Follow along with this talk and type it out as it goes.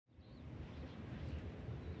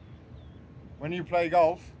when you play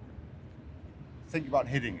golf, think about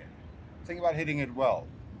hitting it. Think about hitting it well.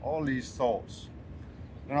 All these thoughts,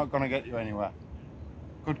 they're not going to get you anywhere.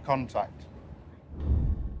 Good contact.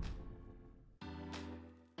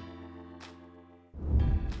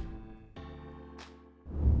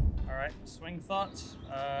 All right, swing thoughts.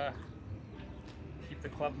 Keep the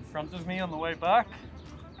club in front of me on the way back.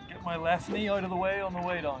 Get my left knee out of the way on the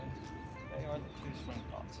way down. They are the two swing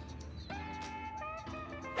thoughts.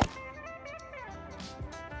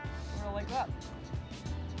 Sort of like that.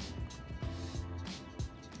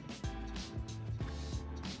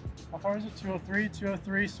 How far is it? 203,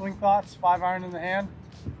 203 swing thoughts, 5-iron in the hand.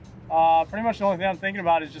 Pretty much the only thing I'm thinking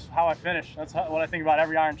about is just how I finish. That's what I think about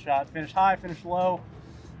every iron shot. Finish high, finish low.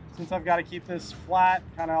 Since I've got to keep this flat,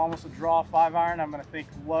 kind of almost a draw 5-iron, I'm going to think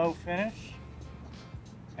low finish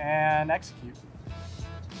and execute.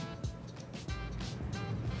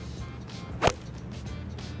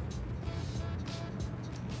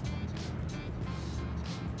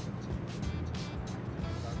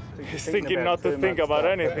 He's thinking not to think about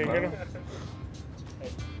anything, you know?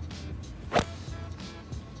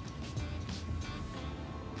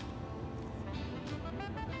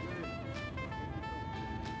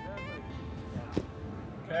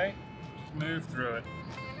 Okay, just move through it.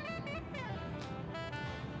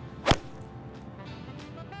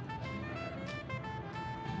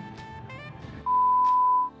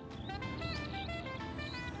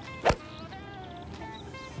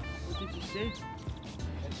 What did you say?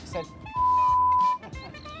 She said,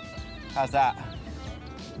 how's that?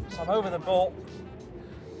 So I'm over the ball,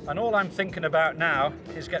 and all I'm thinking about now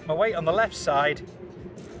is get my weight on the left side,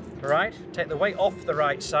 right? Take the weight off the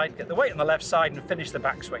right side, get the weight on the left side and finish the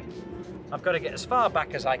backswing. I've got to get as far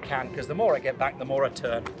back as I can, because the more I get back, the more I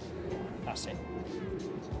turn. That's it.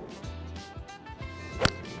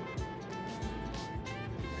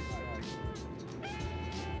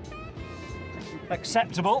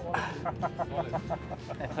 Acceptable.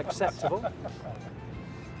 Acceptable.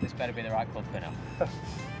 This better be the right club for now.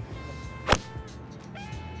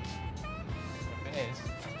 If it is.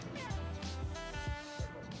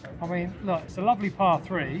 I mean, look, it's a lovely par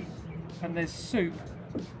 3 and there's soup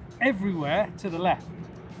everywhere to the left.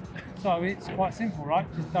 So it's quite simple, right?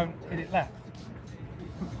 Just don't hit it left.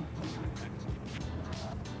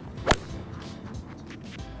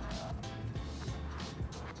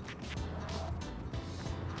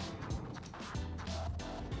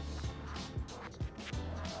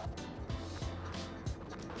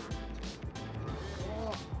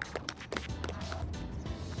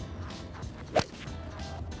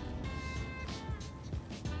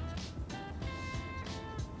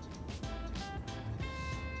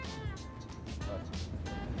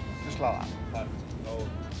 Just like that. No,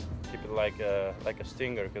 keep it like a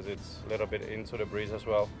stinger, because it's a little bit into the breeze as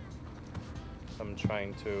well. I'm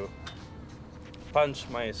trying to punch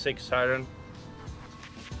my 6-iron.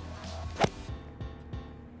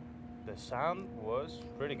 The sound was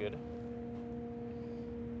pretty good.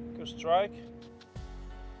 Good strike.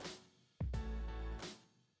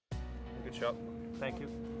 Good shot. Thank you.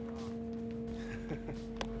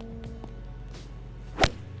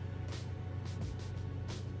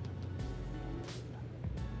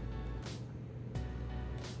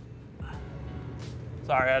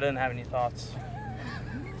 Sorry, I didn't have any thoughts.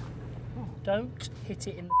 Don't hit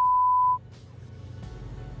it in the...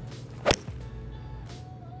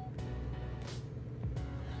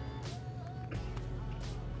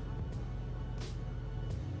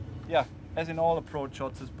 Yeah, as in all approach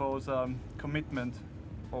shots, I suppose commitment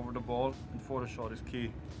over the ball and for the shot is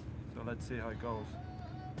key. So let's see how it goes.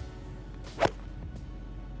 That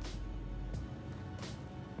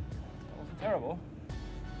wasn't terrible.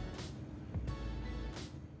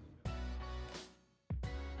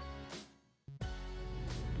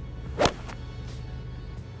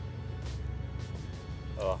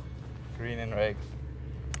 Oh, green and reg.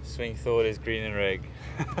 Swing thought is green and reg.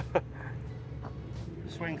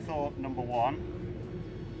 Swing thought number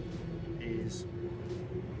 1 is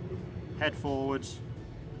head forwards,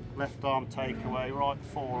 left arm takeaway, right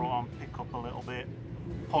forearm pick up a little bit,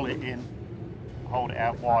 pull it in, hold it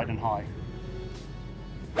out wide and high.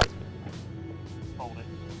 Hold it.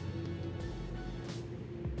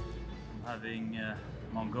 I'm having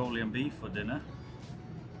Mongolian beef for dinner.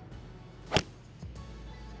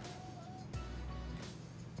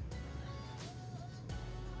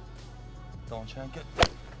 Don't shank it.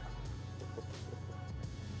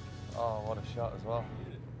 Oh, what a shot as well.